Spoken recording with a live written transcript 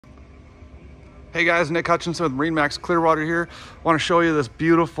Hey guys, Nick Hutchinson with MarineMax Clearwater here. I want to show you this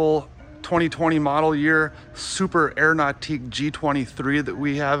beautiful 2020 model year Super Air Nautique G23 that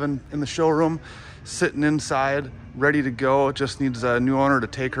we have in the showroom, sitting inside, ready to go. It just needs a new owner to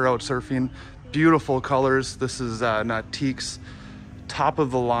take her out surfing. Beautiful colors. This is Nautique's top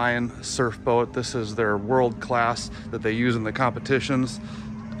of the line surf boat. This is their world class that they use in the competitions.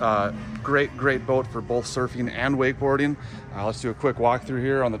 Great boat for both surfing and wakeboarding. Let's do a quick walkthrough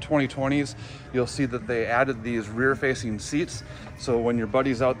here. On the 2020s, you'll see that they added these rear facing seats. So when your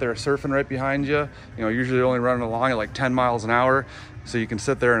buddy's out there surfing right behind you, usually only running along at like 10 miles an hour. So you can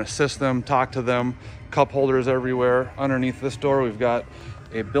sit there and assist them, talk to them. Cup holders everywhere. Underneath this door, we've got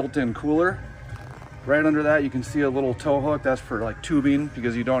a built-in cooler. Right under that, you can see a little tow hook. That's for like tubing,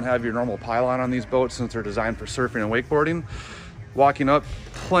 because you don't have your normal pylon on these boats since they're designed for surfing and wakeboarding. Walking up,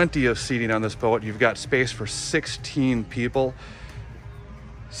 plenty of seating on this boat. You've got space for 16 people.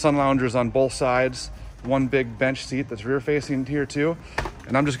 Sun loungers on both sides. One big bench seat that's rear facing here too.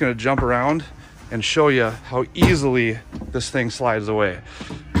 And I'm just gonna jump around and show you how easily this thing slides away.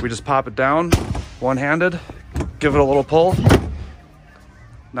 We just pop it down, one-handed, give it a little pull.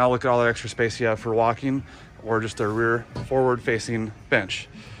 Now look at all the extra space you have for walking or just a rear forward facing bench.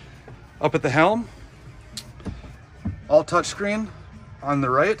 Up at the helm, all touchscreen on the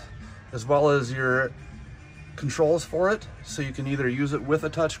right, as well as your controls for it. So you can either use it with a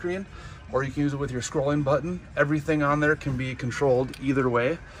touchscreen or you can use it with your scrolling button. Everything on there can be controlled either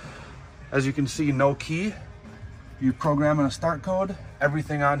way. As you can see, no key. You program in a start code.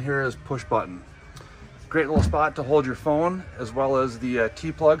 Everything on here is push button. Great little spot to hold your phone, as well as the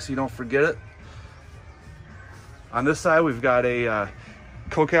T-plug so you don't forget it. On this side, we've got a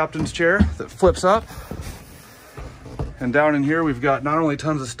co-captain's chair that flips up. And down in here, we've got not only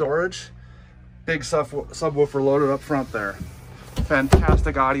tons of storage, big subwoofer loaded up front there.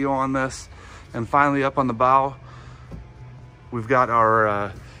 Fantastic audio on this. And finally, up on the bow, we've got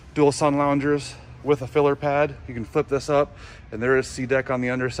our dual sun loungers with a filler pad. You can flip this up, and there is C-deck on the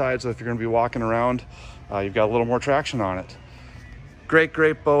underside, so if you're gonna be walking around, you've got a little more traction on it.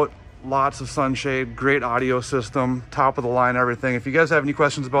 Great boat. Lots of sunshade, great audio system, top of the line, everything. If you guys have any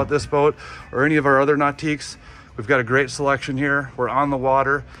questions about this boat or any of our other Nautiques, we've got a great selection here. We're on the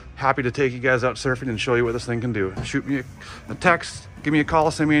water. Happy to take you guys out surfing and show you what this thing can do. Shoot me a text, give me a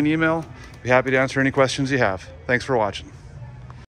call, send me an email. Be happy to answer any questions you have. Thanks for watching.